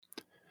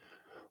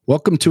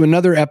Welcome to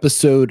another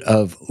episode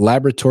of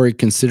Laboratory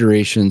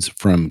Considerations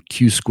from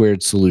Q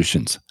Squared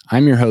Solutions.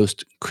 I'm your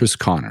host, Chris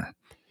Connor.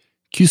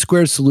 Q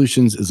Squared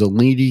Solutions is a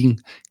leading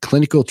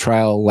clinical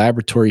trial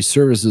laboratory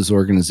services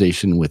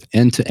organization with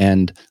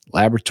end-to-end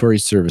laboratory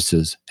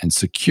services and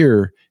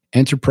secure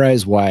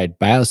enterprise-wide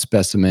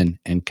biospecimen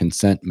and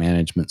consent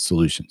management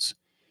solutions.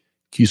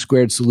 Q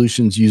Squared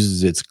Solutions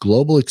uses its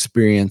global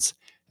experience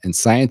and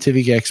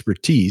scientific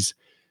expertise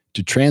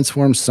to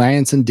transform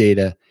science and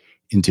data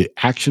into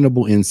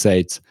actionable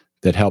insights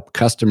that help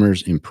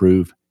customers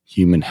improve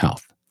human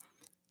health.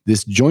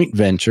 This joint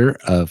venture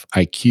of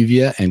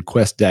IQVIA and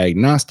Quest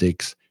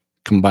Diagnostics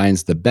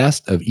combines the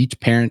best of each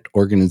parent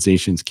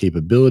organization's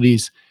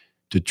capabilities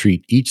to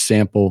treat each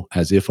sample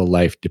as if a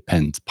life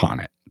depends upon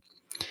it.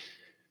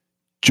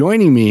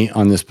 Joining me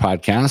on this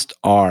podcast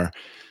are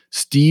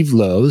Steve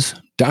Lowes.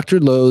 Dr.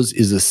 Lowes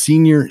is a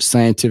senior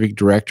scientific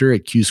director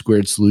at Q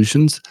Squared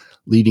Solutions,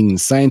 leading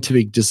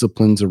scientific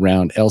disciplines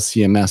around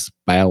LC-MS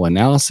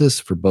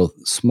bioanalysis for both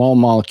small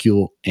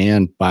molecule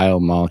and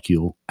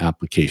biomolecule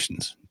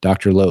applications.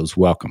 Dr. Lowes,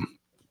 welcome.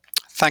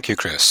 Thank you,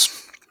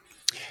 Chris.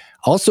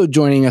 Also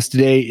joining us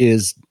today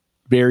is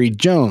Barry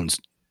Jones.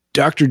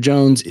 Dr.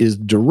 Jones is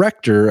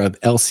director of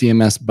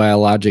LC-MS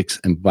biologics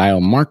and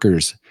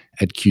biomarkers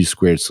at Q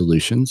Squared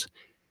Solutions.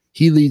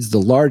 He leads the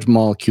large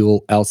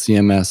molecule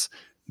LC-MS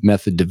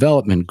method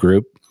development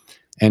group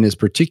and is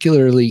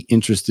particularly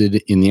interested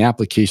in the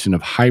application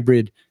of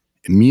hybrid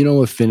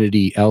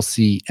immunoaffinity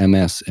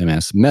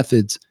LC-MS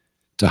methods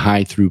to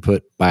high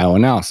throughput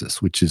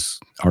bioanalysis, which is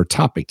our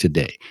topic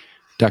today.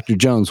 Dr.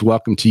 Jones,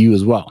 welcome to you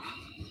as well.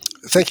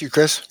 Thank you,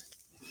 Chris.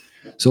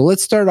 So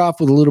let's start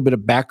off with a little bit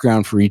of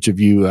background for each of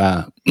you.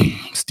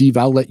 Steve,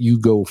 I'll let you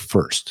go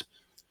first.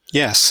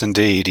 Yes,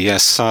 indeed.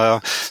 Yes.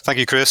 Thank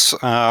you, Chris.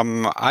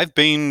 I've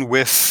been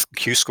with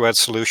Q Squared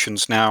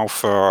Solutions now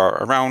for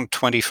around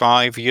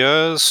 25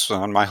 years,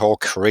 and my whole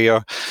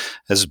career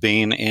has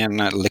been in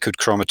liquid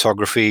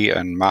chromatography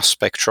and mass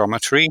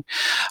spectrometry.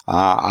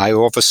 I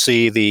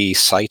oversee the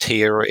site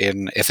here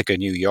in Ithaca,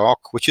 New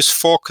York, which is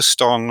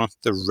focused on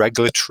the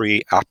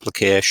regulatory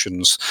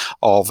applications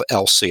of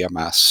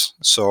LC-MS.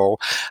 So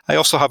I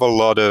also have a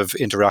lot of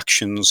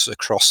interactions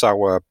across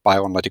our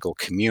bioanalytical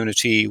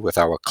community with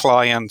our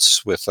clients,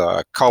 with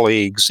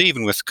colleagues,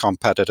 even with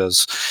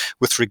competitors,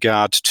 with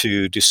regard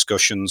to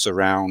discussions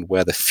around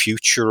where the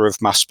future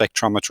of mass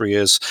spectrometry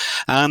is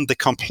and the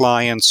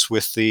compliance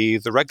with the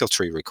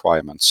regulatory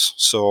requirements.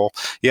 So,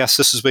 yes,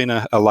 this has been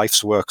a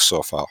life's work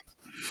so far.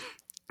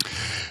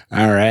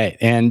 All right.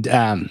 And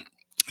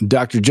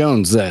Dr.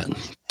 Jones,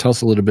 tell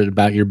us a little bit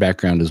about your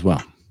background as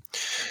well.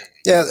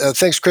 Yeah,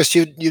 thanks, Chris.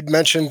 You'd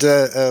mentioned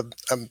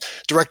I'm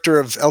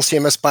director of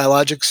LC-MS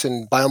biologics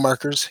and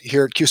biomarkers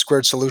here at Q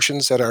Squared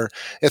Solutions at our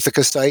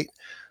Ithaca site.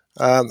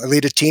 I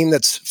lead a team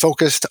that's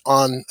focused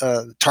on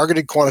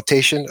targeted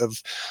quantitation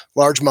of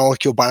large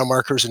molecule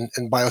biomarkers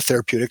and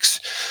biotherapeutics,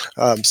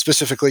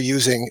 specifically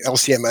using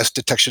LC-MS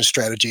detection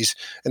strategies.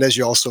 And as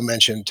you also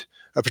mentioned,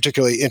 I'm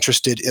particularly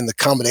interested in the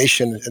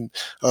combination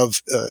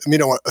of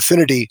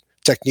immunoaffinity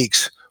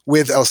techniques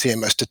with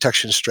LC-MS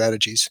detection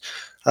strategies.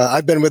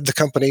 I've been with the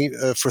company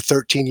for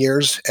 13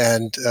 years,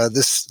 and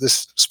this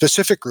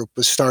specific group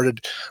was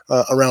started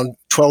around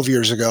 12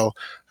 years ago,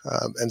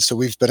 and so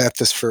we've been at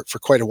this for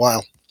quite a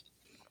while.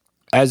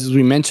 As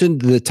we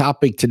mentioned, the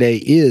topic today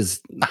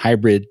is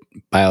hybrid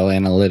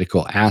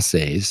bioanalytical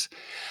assays.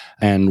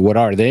 And what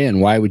are they, and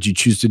why would you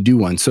choose to do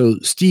one? So,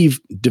 Steve,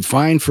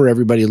 define for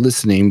everybody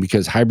listening,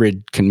 because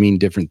hybrid can mean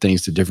different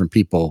things to different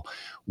people,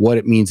 what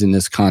it means in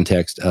this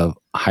context of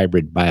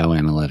hybrid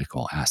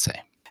bioanalytical assay.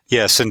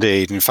 Yes,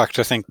 indeed. In fact,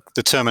 I think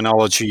the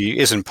terminology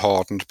is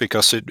important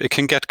because it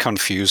can get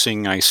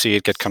confusing. I see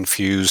it get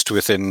confused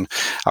within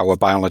our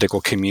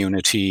bioanalytical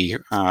community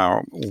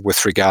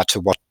with regard to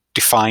what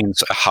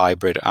defines a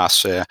hybrid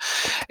assay.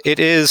 It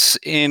is,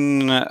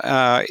 in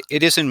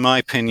my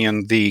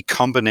opinion, the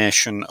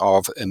combination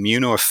of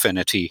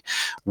immunoaffinity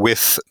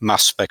with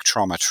mass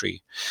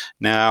spectrometry.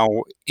 Now,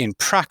 in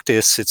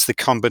practice, it's the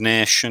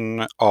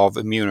combination of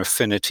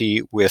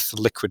immunoaffinity with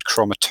liquid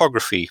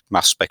chromatography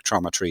mass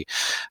spectrometry.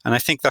 And I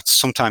think that's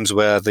sometimes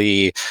where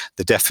the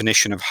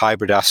definition of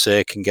hybrid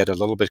assay can get a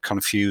little bit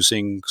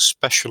confusing,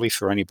 especially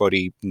for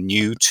anybody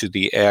new to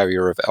the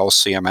area of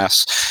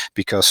LC-MS,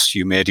 because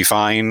you may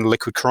define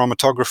liquid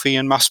chromatography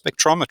and mass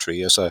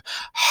spectrometry as a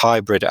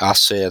hybrid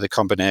assay, the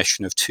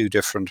combination of two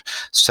different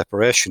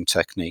separation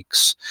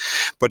techniques.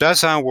 But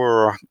as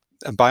our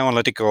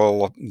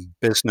bioanalytical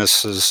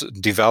business has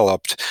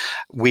developed,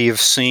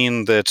 we've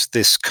seen that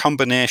this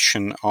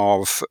combination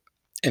of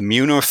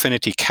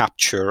immunoaffinity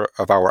capture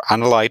of our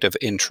analyte of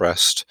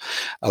interest,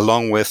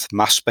 along with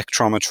mass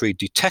spectrometry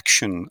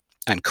detection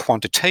and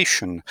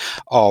quantitation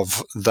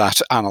of that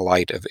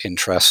analyte of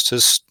interest,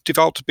 has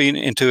developed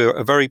into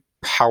a very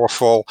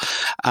powerful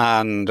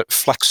and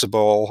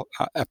flexible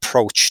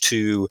approach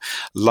to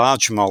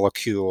large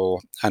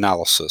molecule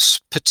analysis,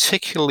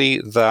 particularly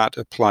that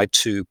applied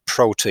to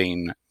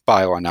protein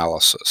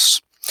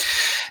bioanalysis.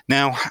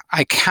 Now,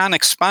 I can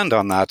expand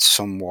on that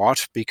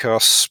somewhat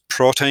because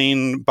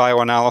protein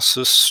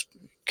bioanalysis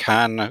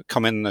can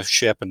come in the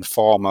shape and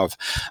form of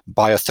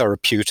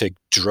biotherapeutic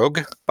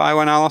drug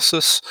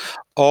bioanalysis,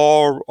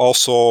 or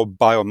also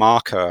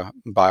biomarker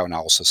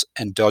bioanalysis,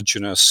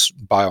 endogenous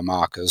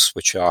biomarkers,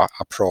 which are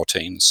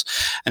proteins.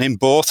 And in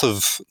both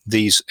of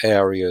these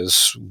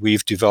areas,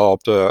 we've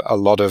developed a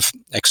lot of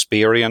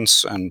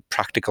experience and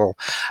practical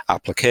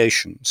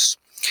applications.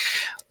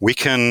 We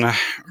can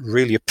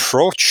really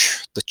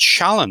approach the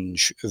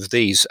challenge of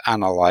these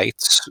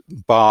analytes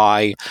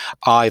by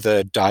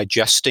either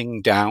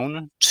digesting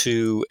down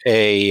to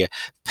a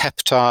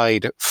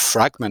peptide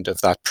fragment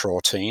of that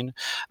protein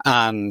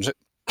and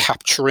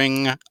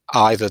capturing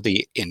either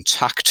the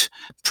intact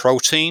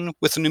protein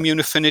with an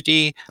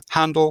immunoaffinity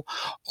handle,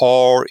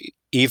 or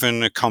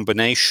even a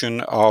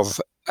combination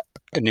of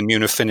an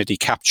immunoaffinity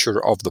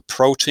capture of the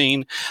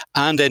protein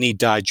and any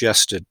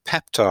digested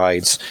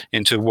peptides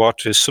into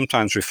what is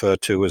sometimes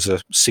referred to as a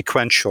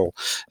sequential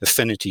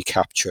affinity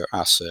capture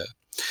assay.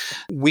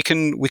 We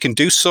can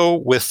do so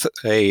with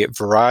a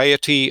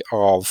variety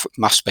of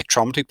mass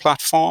spectrometry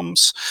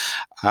platforms,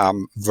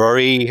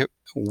 very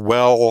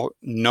well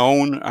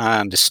known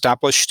and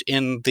established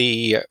in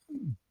the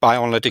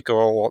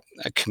bioanalytical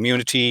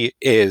community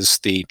is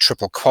the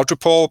triple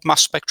quadrupole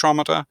mass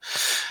spectrometer.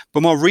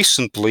 But more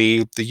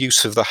recently, the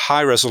use of the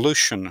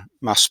high-resolution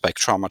mass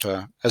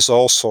spectrometer has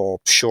also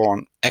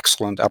shown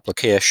excellent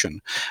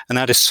application. And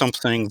that is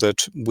something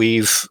that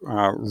we've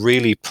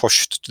really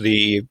pushed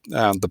the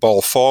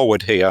ball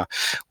forward here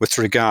with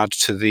regard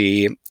to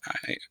the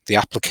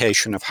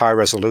application of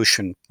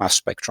high-resolution mass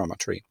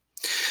spectrometry.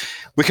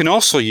 We can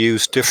also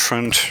use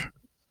different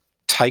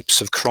types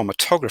of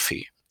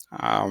chromatography.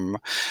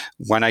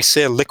 When I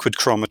say liquid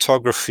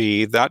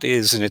chromatography, that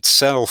is in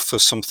itself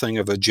something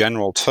of a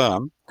general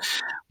term.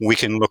 We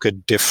can look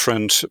at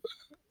different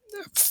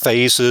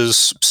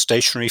phases,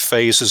 stationary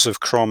phases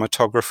of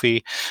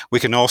chromatography. We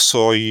can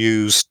also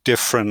use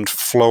different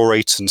flow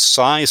rates and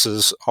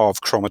sizes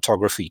of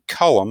chromatography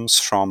columns,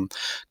 from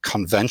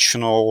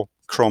conventional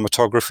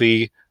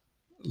chromatography,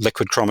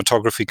 liquid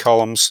chromatography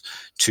columns,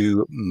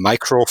 to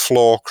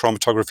microflow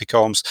chromatography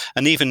columns,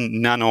 and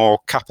even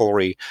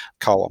nanocapillary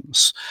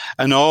columns.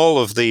 And all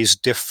of these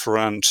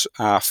different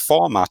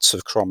formats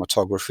of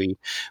chromatography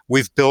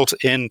we've built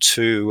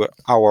into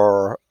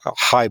our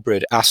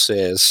hybrid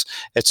assays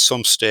at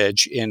some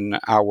stage in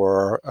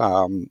our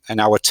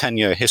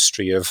 10-year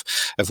history of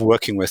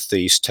working with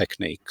these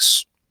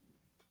techniques.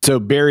 So,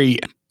 Barry,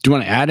 do you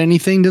want to add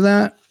anything to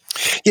that?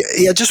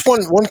 Yeah, just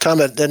one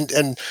comment,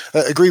 and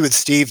agree with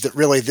Steve that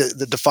really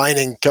the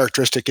defining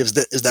characteristic is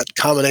that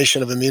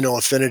combination of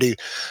immunoaffinity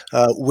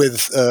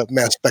with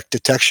mass spec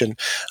detection,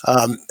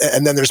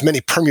 and then there's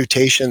many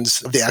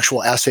permutations of the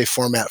actual assay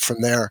format from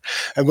there.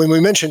 And when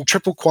we mentioned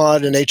triple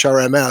quad and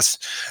HRMS,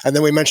 and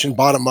then we mentioned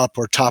bottom up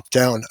or top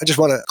down, I just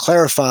want to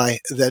clarify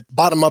that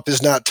bottom up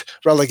is not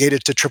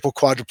relegated to triple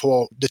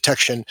quadrupole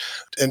detection,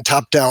 and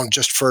top down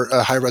just for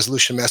high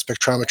resolution mass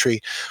spectrometry.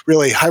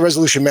 Really, high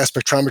resolution mass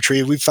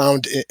spectrometry we've found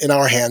in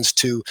our hands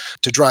to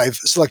drive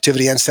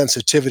selectivity and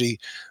sensitivity,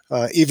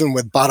 even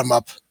with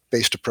bottom-up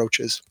based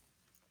approaches.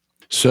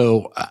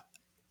 So,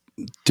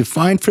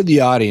 define for the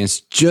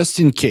audience,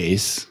 just in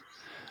case,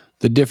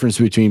 the difference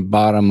between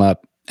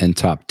bottom-up and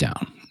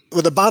top-down.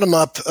 With a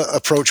bottom-up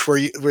approach,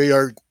 where we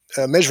are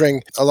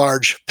measuring a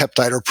large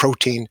peptide or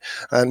protein,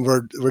 and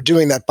we're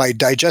doing that by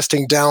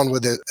digesting down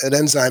with an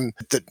enzyme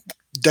that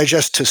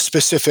digest to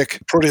specific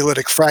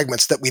proteolytic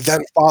fragments that we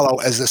then follow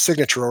as a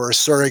signature or a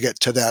surrogate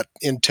to that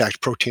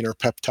intact protein or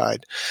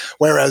peptide.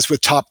 Whereas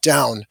with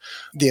top-down,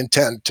 the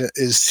intent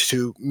is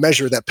to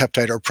measure that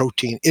peptide or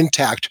protein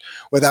intact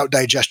without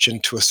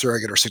digestion to a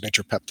surrogate or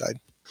signature peptide.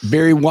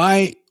 Barry,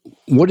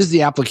 what is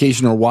the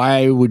application, or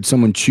why would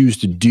someone choose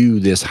to do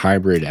this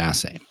hybrid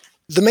assay?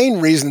 The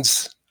main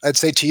reasons I'd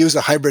say to use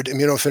a hybrid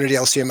immunoaffinity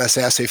LC-MS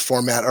assay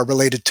format are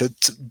related to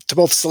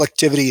both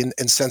selectivity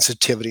and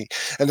sensitivity,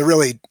 and they're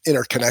really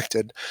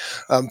interconnected.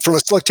 From a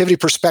selectivity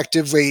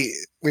perspective, we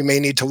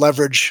may need to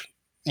leverage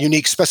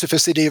unique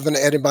specificity of an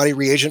antibody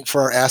reagent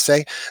for our assay.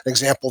 An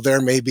example there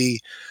may be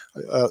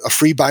a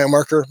free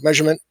biomarker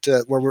measurement,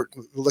 where we're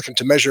looking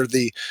to measure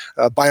the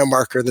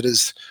biomarker that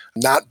is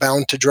not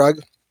bound to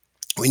drug.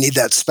 We need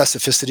that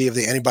specificity of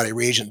the antibody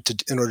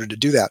reagent in order to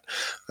do that.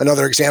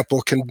 Another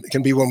example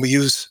can be when we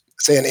use,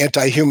 say, an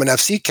anti-human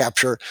FC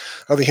capture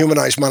of a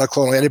humanized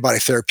monoclonal antibody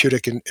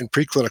therapeutic in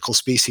preclinical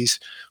species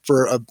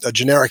for a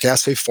generic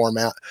assay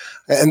format.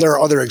 And there are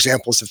other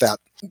examples of that.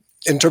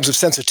 In terms of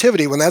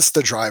sensitivity, when that's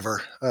the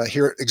driver,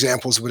 here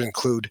examples would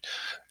include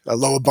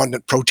low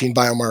abundant protein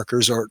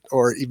biomarkers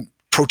or even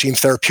protein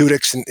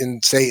therapeutics in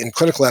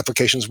clinical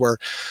applications where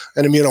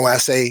an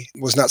immunoassay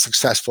was not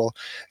successful,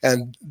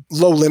 and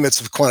low limits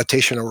of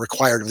quantitation are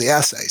required of the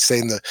assay, say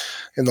in the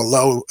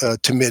low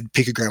to mid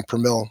picogram per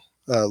mil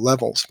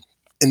levels.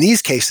 in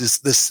these cases,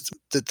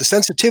 the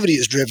sensitivity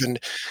is driven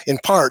in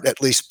part,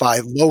 at least, by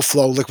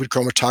low-flow liquid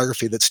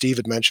chromatography that Steve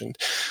had mentioned,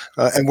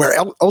 and where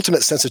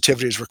ultimate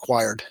sensitivity is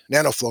required,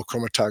 nanoflow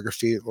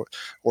chromatography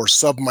or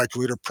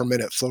sub-microliter per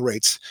minute flow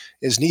rates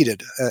is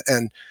needed.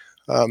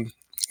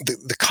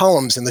 The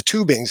columns and the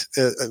tubings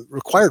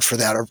required for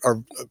that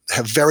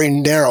have very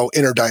narrow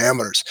inner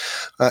diameters,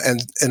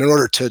 and in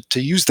order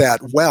to use that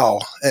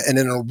well and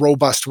in a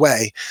robust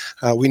way,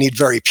 we need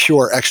very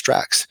pure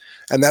extracts,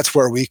 and that's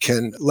where we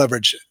can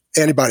leverage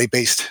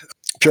antibody-based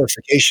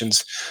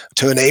purifications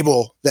to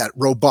enable that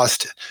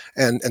robust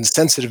and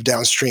sensitive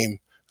downstream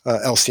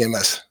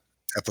LCMS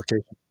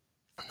application.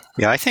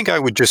 Yeah, I think I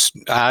would just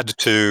add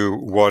to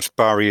what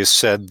Barry has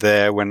said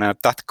there when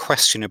that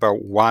question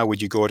about why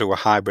would you go to a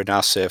hybrid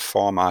assay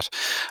format.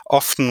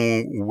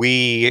 Often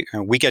we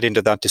get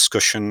into that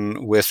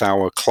discussion with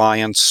our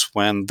clients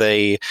when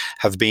they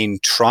have been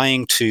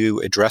trying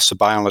to address a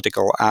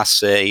bioanalytical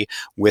assay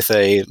with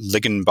a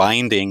ligand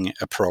binding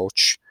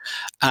approach.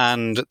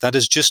 And that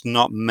has just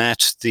not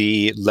met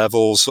the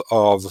levels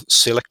of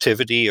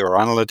selectivity or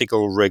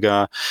analytical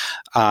rigor,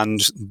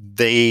 and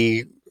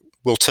they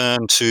will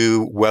turn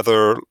to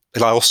whether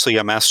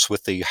LCMS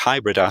with the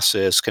hybrid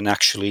assays can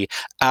actually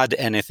add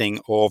anything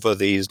over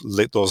those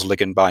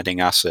ligand binding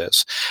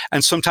assays.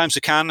 And sometimes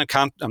it can.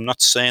 I'm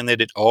not saying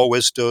that it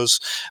always does,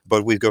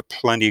 but we've got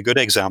plenty of good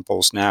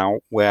examples now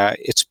where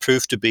it's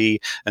proved to be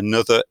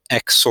another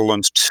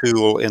excellent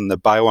tool in the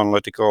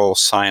bioanalytical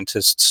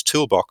scientist's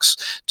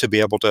toolbox to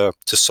be able to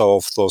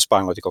solve those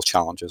bioanalytical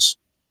challenges.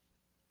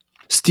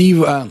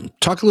 Steve,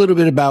 talk a little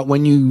bit about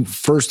when you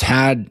first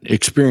had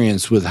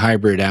experience with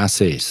hybrid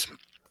assays.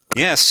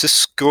 Yes,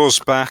 this goes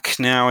back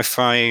now, if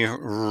I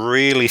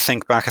really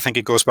think back, I think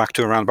it goes back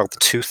to around about the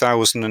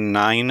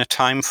 2009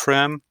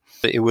 timeframe.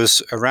 It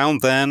was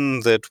around then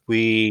that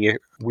we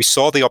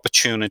saw the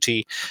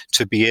opportunity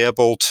to be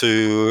able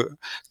to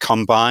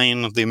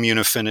combine the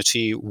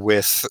immunoffinity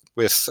with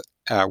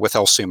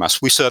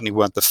LCMS. We certainly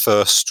weren't the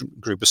first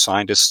group of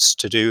scientists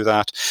to do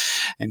that.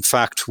 In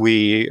fact,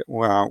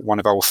 one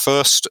of our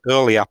first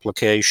early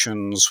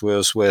applications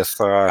was with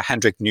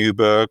Hendrik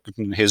Newberg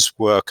and his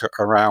work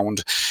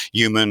around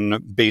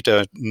human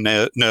beta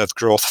nerve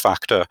growth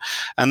factor.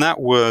 And that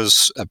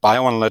was a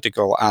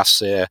bioanalytical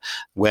assay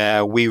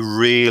where we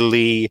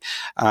really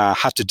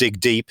had to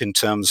dig deep in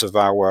terms of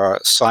our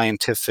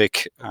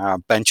scientific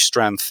bench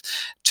strength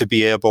to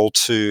be able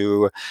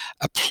to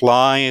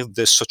apply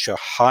such a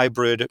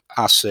hybrid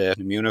assay, an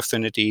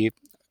immunoffinity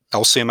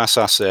LCMS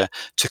assay,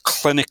 to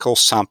clinical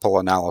sample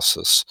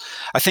analysis.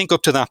 I think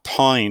up to that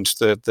point,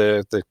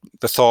 the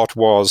thought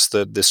was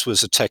that this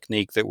was a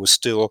technique that was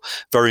still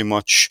very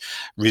much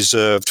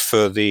reserved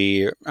for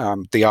the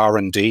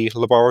R&D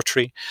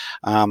laboratory,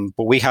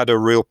 but we had a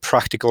real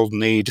practical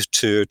need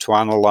to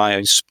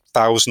analyze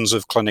thousands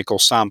of clinical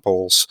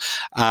samples,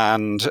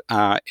 and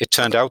it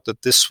turned out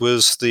that this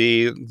was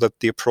the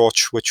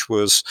approach which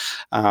was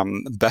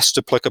best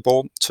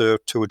applicable to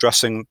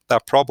addressing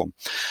that problem.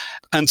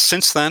 And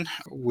since then,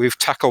 we've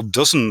tackled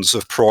dozens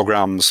of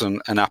programs and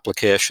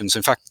applications.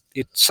 In fact,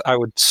 I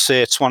would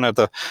say it's one of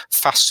the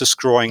fastest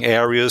growing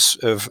areas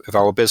of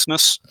our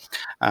business.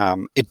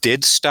 It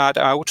did start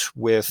out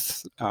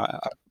with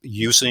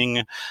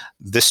using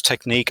this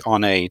technique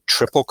on a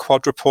triple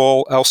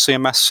quadrupole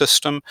LCMS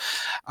system,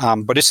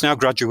 but it's now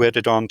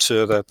graduated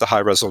onto the high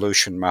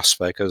resolution mass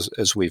spec,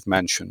 as we've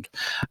mentioned.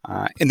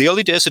 In the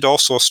early days, it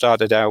also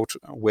started out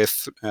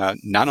with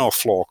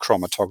nanoflow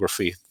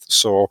chromatography.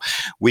 So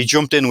we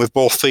jumped in with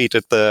both feet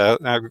at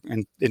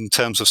in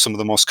terms of some of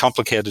the most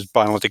complicated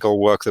bioanalytical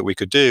work that we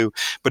could do,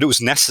 but it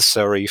was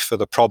necessary for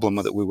the problem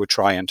that we were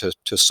trying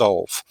to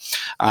solve.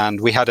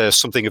 And we had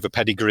something of a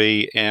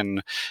pedigree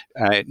in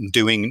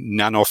doing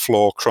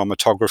nanoflow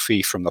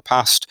chromatography from the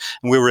past,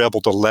 and we were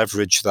able to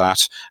leverage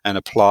that and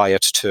apply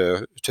it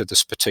to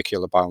this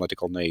particular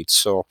bioanalytical need.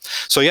 So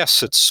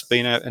yes, it's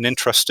been an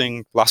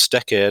interesting last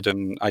decade,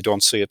 and I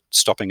don't see it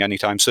stopping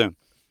anytime soon.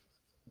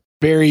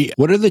 Barry,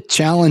 what are the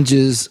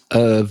challenges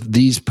of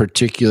these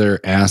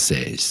particular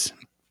assays?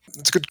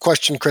 It's a good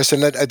question, Chris.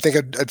 And I think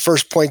I'd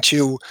first point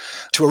you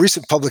to a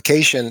recent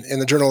publication in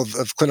the Journal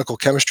of Clinical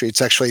Chemistry.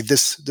 It's actually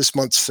this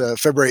month's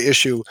February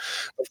issue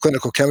of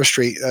Clinical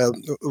Chemistry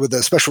with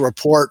a special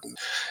report.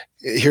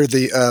 Here,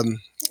 the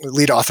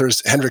lead author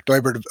is Hendrik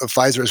Neubert of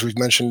Pfizer, as we've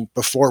mentioned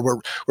before,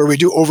 where we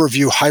do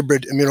overview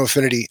hybrid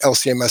immunoaffinity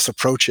LCMS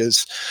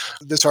approaches.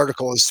 This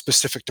article is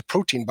specific to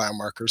protein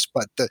biomarkers,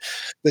 but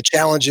the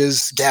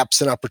challenges, gaps,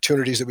 and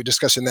opportunities that we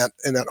discuss in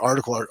that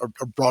article are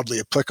broadly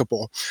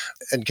applicable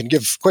and can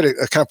give quite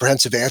a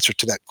comprehensive answer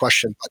to that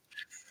question.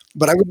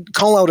 But I would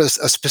call out a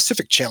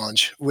specific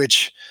challenge,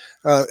 which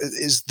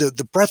is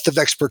the breadth of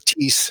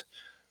expertise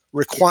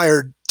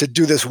required to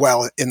do this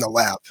well in the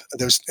lab.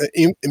 There's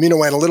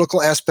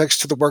immunoanalytical aspects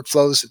to the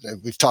workflows.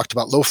 We've talked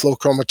about low flow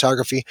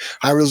chromatography,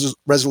 high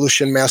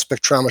resolution mass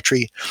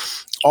spectrometry,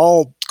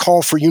 all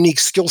call for unique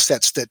skill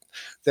sets that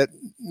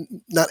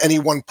not any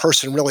one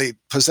person really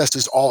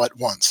possesses all at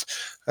once.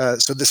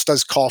 So this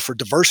does call for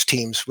diverse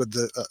teams with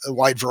a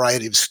wide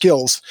variety of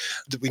skills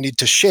that we need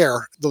to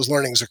share those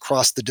learnings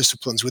across the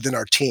disciplines within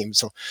our team.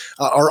 So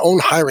our own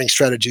hiring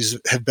strategies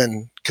have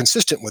been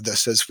consistent with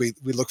this as we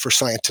look for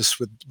scientists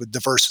with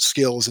diverse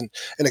skills and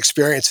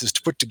experiences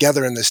to put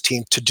together in this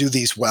team to do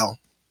these well.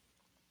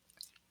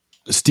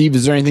 Steve,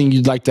 is there anything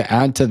you'd like to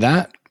add to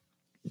that?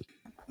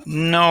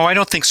 No, I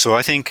don't think so.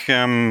 I think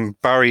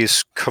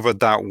Barry's covered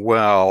that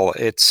well.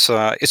 It's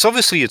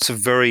obviously it's a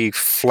very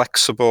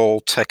flexible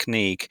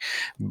technique,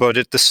 but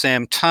at the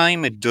same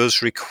time, it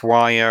does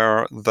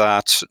require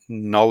that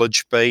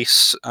knowledge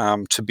base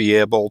to be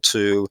able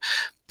to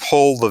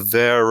pull the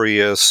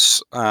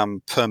various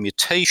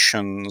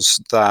permutations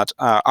that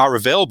are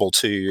available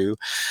to you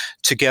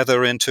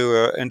together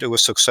into a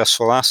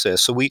successful assay.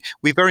 So we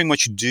very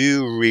much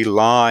do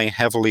rely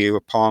heavily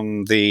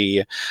upon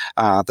the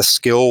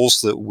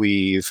skills that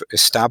we've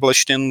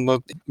established in the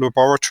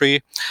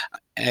laboratory.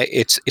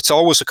 It's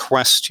always a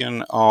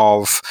question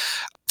of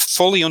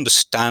fully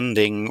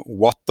understanding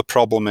what the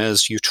problem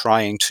is you're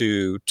trying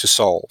to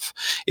solve.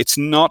 It's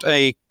not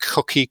a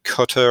cookie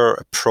cutter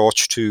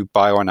approach to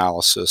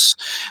bioanalysis.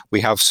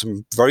 We have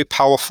some very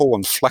powerful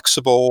and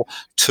flexible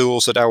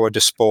tools at our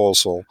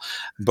disposal,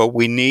 but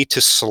we need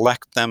to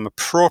select them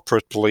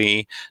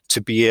appropriately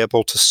to be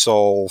able to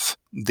solve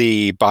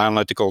the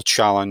bioanalytical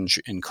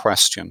challenge in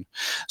question.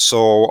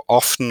 So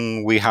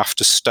often we have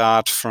to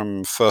start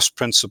from first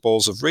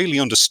principles of really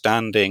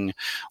understanding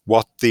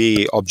what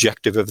the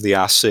objective of the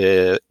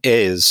assay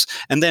is,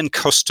 and then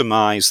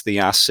customize the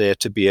assay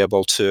to be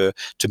able to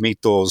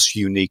meet those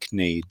unique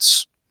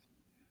needs.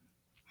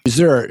 Is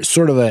there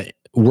sort of a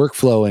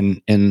workflow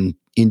in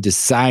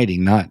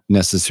deciding, not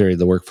necessarily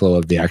the workflow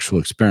of the actual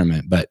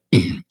experiment, but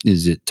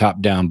is it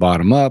top down,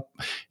 bottom up?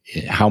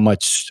 How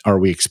much are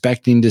we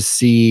expecting to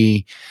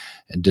see?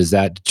 Does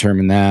that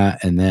determine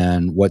that? And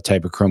then what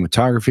type of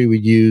chromatography we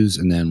use,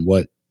 and then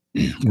what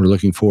we're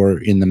looking for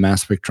in the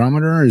mass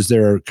spectrometer? Is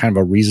there kind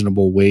of a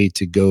reasonable way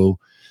to go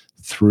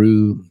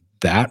through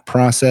that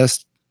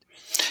process?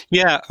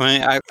 Yeah, I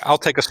mean, I'll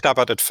take a stab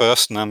at it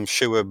first, and I'm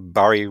sure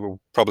Barry will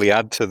probably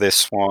add to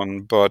this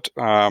one. But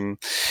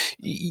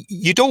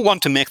you don't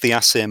want to make the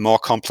assay more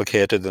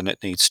complicated than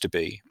it needs to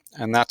be.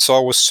 And that's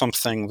always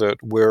something that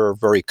we're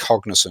very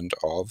cognizant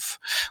of.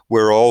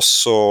 We're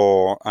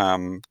also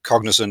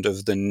cognizant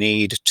of the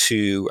need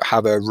to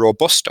have a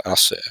robust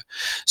assay.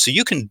 So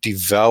you can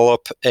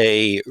develop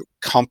a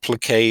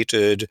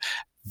complicated,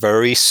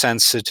 very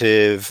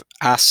sensitive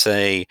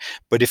assay,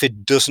 but if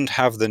it doesn't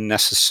have the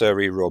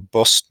necessary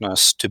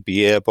robustness to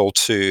be able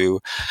to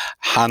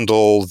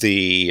handle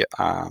the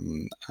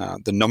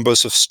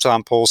numbers of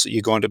samples that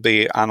you're going to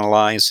be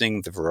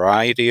analyzing, the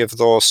variety of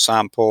those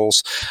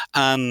samples,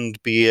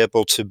 and be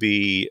able to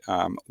be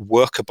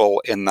workable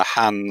in the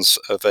hands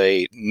of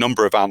a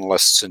number of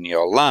analysts in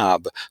your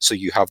lab, so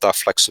you have that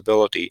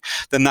flexibility,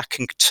 then that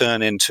can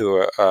turn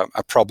into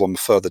a problem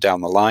further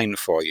down the line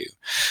for you.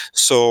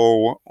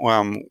 So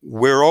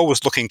we're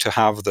always looking to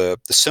have the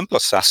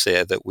simplest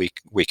assay that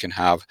we can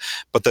have,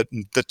 but that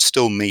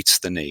still meets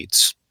the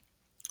needs.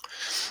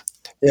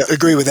 Yeah,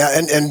 agree with that.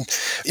 And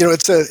you know,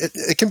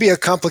 it can be a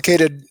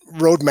complicated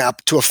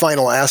roadmap to a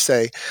final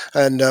assay.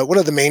 And one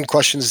of the main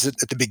questions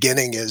at the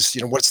beginning is,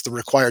 you know, what's the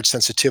required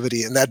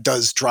sensitivity, and that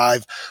does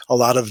drive a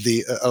lot of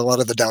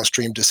the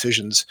downstream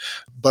decisions.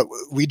 But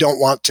we don't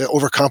want to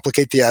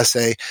overcomplicate the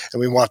assay,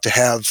 and we want to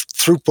have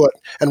throughput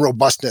and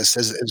robustness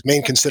as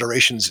main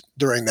considerations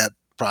during that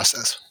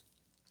process.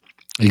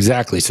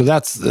 Exactly. So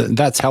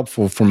that's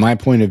helpful from my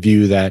point of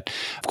view, that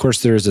of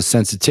course there is a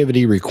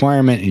sensitivity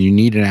requirement and you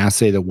need an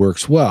assay that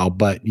works well,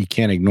 but you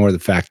can't ignore the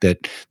fact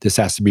that this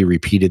has to be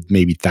repeated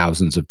maybe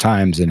thousands of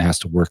times and has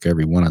to work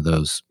every one of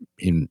those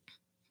in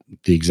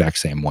the exact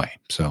same way.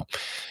 So,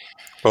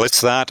 well,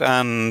 it's that,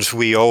 and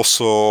we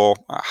also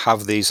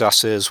have these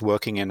assays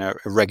working in a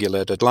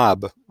regulated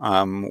lab.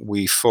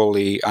 We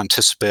fully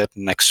anticipate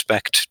and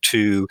expect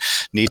to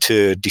need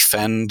to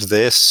defend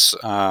this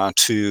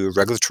to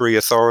regulatory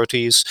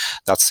authorities.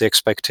 That's the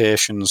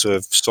expectations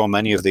of so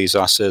many of these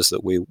assays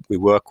that we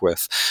work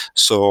with.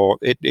 So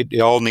it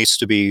all needs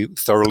to be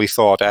thoroughly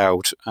thought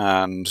out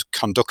and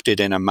conducted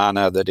in a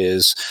manner that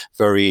is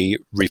very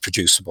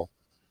reproducible.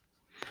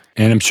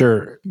 And I'm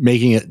sure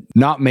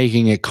not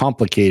making it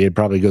complicated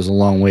probably goes a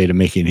long way to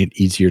making it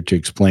easier to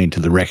explain to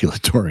the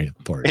regulatory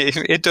authority.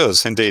 It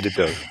does. Indeed, it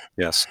does.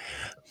 Yes.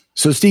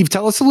 So, Steve,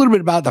 tell us a little bit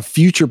about the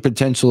future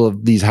potential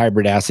of these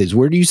hybrid assays.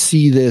 Where do you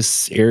see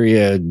this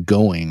area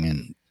going?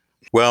 And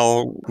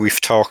Well, we've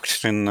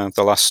talked in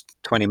the last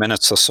 20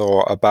 minutes or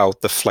so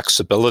about the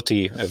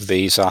flexibility of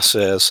these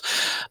assays,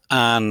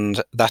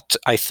 and that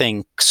I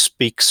think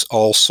speaks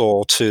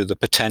also to the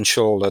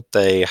potential that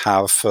they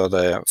have for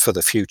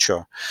the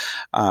future.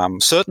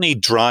 Certainly,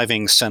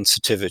 driving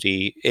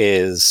sensitivity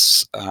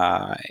is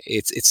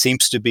it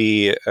seems to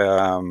be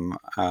an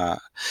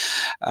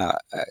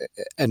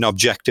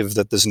objective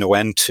that there's no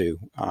end to.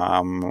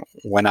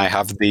 When I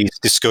have these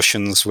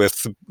discussions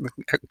with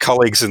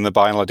colleagues in the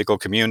bioanalytical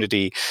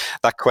community,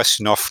 that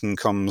question often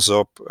comes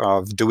up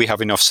of, do we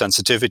have enough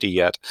sensitivity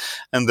yet?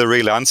 And the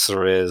real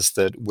answer is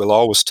that we'll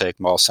always take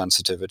more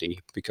sensitivity,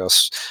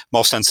 because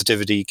more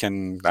sensitivity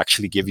can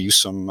actually give you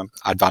some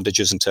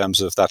advantages in terms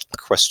of that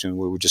question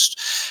we were just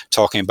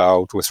talking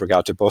about with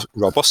regard to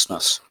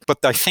robustness.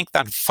 But I think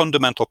that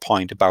fundamental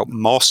point about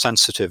more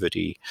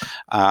sensitivity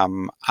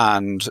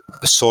and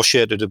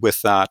associated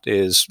with that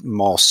is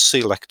more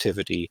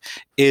selectivity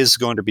is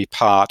going to be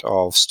part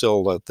of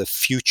still the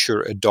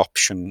future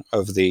adoption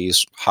of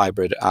these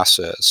hybrid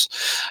assays.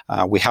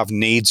 We have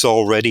needs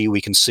already.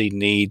 We can see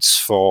needs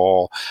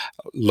for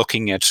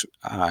looking at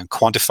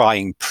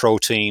quantifying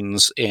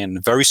proteins in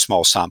very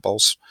small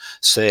samples,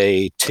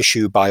 say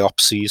tissue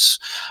biopsies.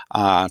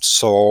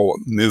 So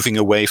moving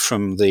away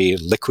from the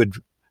liquid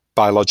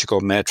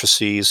biological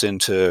matrices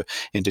into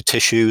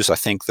tissues. I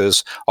think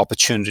there's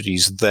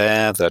opportunities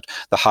there that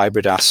the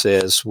hybrid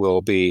assays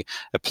will be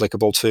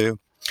applicable to.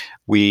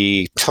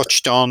 We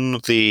touched on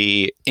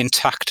the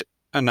intact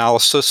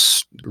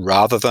analysis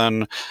rather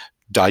than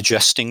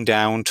digesting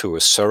down to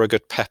a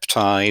surrogate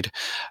peptide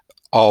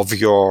of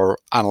your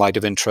analyte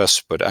of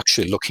interest, but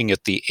actually looking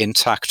at the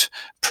intact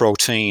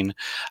protein.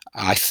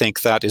 I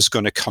think that is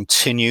going to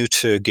continue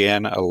to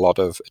gain a lot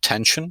of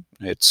attention.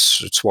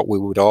 It's what we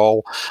would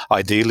all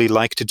ideally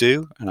like to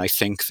do, and I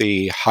think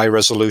the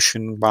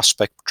high-resolution mass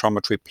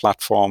spectrometry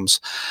platforms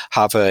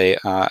have an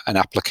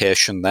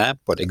application there.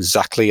 But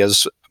exactly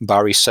as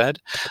Barry said,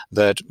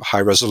 that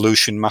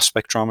high-resolution mass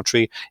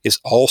spectrometry is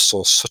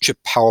also such a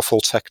powerful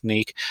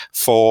technique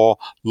for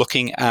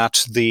looking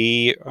at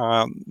the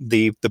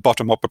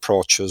bottom-up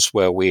approaches,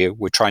 where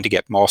we're trying to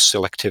get more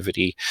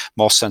selectivity,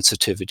 more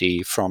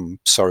sensitivity from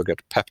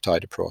surrogate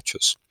peptide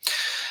approaches.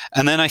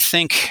 And then I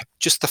think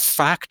just the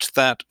fact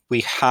that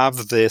we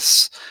have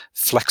this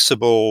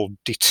flexible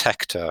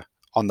detector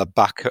on the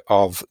back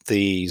of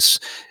these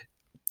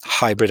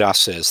hybrid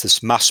assays,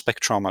 this mass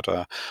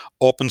spectrometer,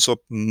 opens up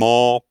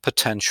more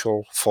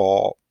potential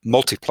for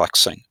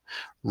multiplexing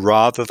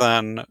rather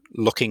than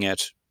looking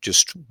at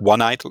just one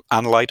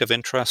analyte of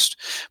interest,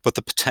 but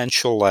the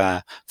potential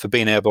there for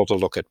being able to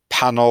look at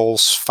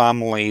panels,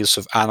 families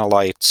of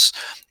analytes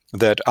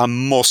that are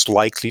most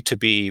likely to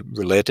be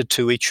related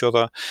to each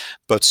other,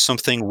 but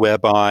something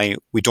whereby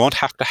we don't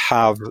have to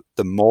have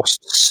the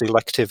most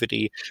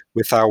selectivity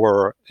with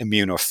our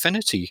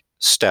immunoaffinity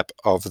step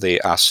of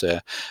the assay,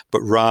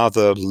 but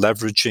rather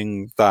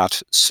leveraging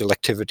that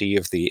selectivity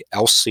of the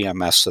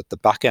LCMS at the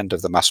back end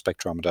of the mass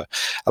spectrometer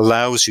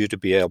allows you to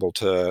be able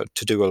to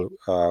do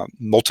a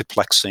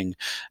multiplexing,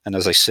 and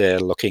as I say,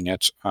 looking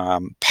at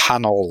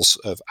panels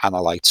of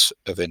analytes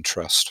of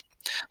interest.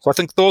 So I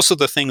think those are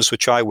the things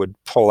which I would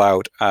pull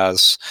out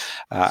as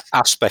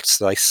aspects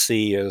that I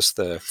see as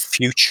the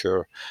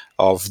future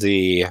of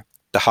the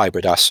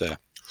hybrid assay.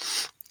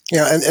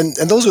 Yeah,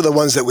 and those are the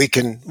ones that we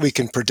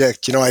can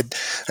predict. You know, I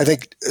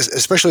think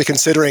especially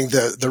considering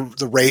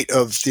the rate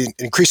of the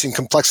increasing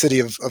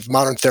complexity of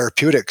modern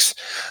therapeutics,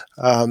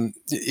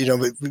 you know,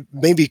 we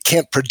maybe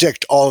can't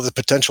predict all of the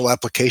potential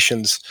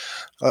applications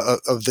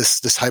of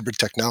this hybrid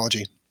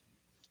technology.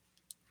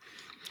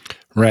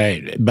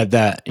 Right. But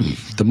the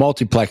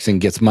multiplexing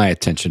gets my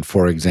attention.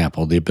 For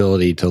example, the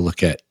ability to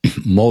look at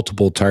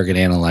multiple target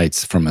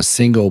analytes from a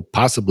single,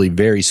 possibly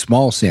very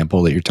small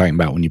sample that you're talking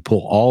about. When you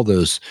pull all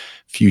those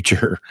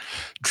future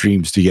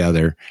dreams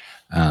together,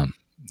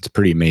 it's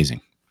pretty amazing.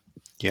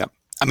 Yeah.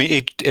 I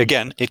mean,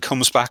 it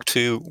comes back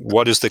to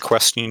what is the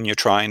question you're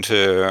trying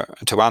to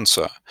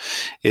answer?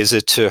 Is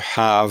it to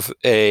have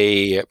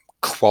a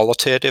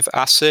qualitative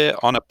assay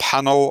on a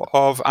panel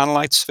of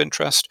analytes of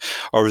interest,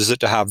 or is it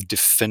to have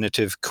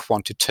definitive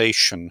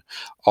quantitation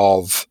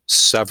of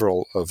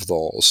several of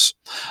those?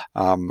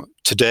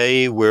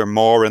 Today, we're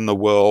more in the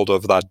world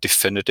of that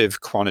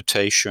definitive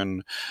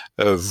quantitation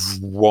of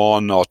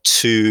one or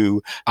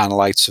two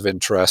analytes of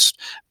interest,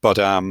 but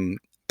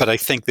I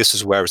think this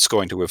is where it's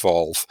going to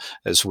evolve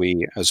as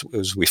we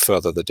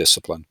further the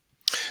discipline.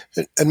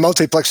 And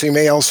multiplexing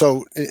may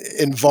also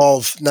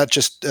involve not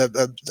just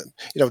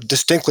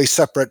distinctly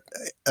separate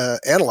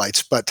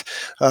analytes, but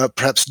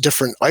perhaps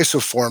different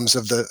isoforms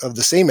of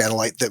the same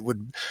analyte that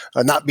would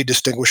not be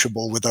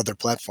distinguishable with other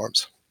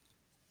platforms.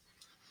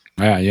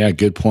 Yeah,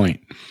 good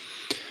point.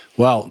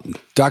 Well,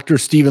 Dr.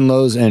 Stephen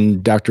Lows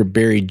and Dr.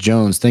 Barry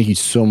Jones, thank you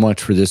so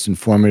much for this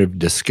informative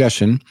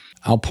discussion.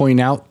 I'll point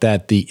out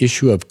that the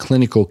issue of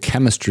clinical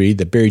chemistry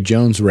that Barry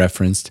Jones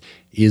referenced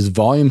is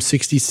volume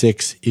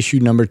 66, issue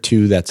number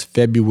 2. That's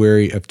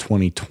February of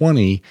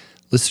 2020.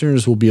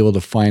 Listeners will be able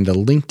to find a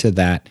link to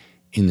that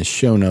in the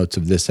show notes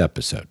of this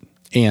episode.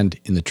 and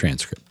in the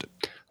transcript.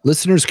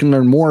 Listeners can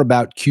learn more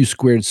about Q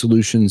Squared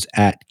Solutions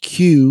at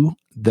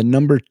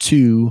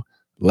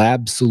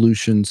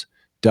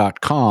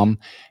labsolutions.com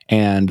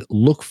and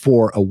look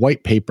for a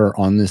white paper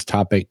on this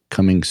topic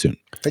coming soon.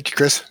 Thank you,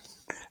 Chris.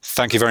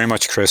 Thank you very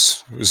much,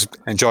 Chris. It was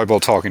enjoyable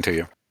talking to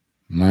you.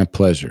 My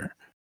pleasure.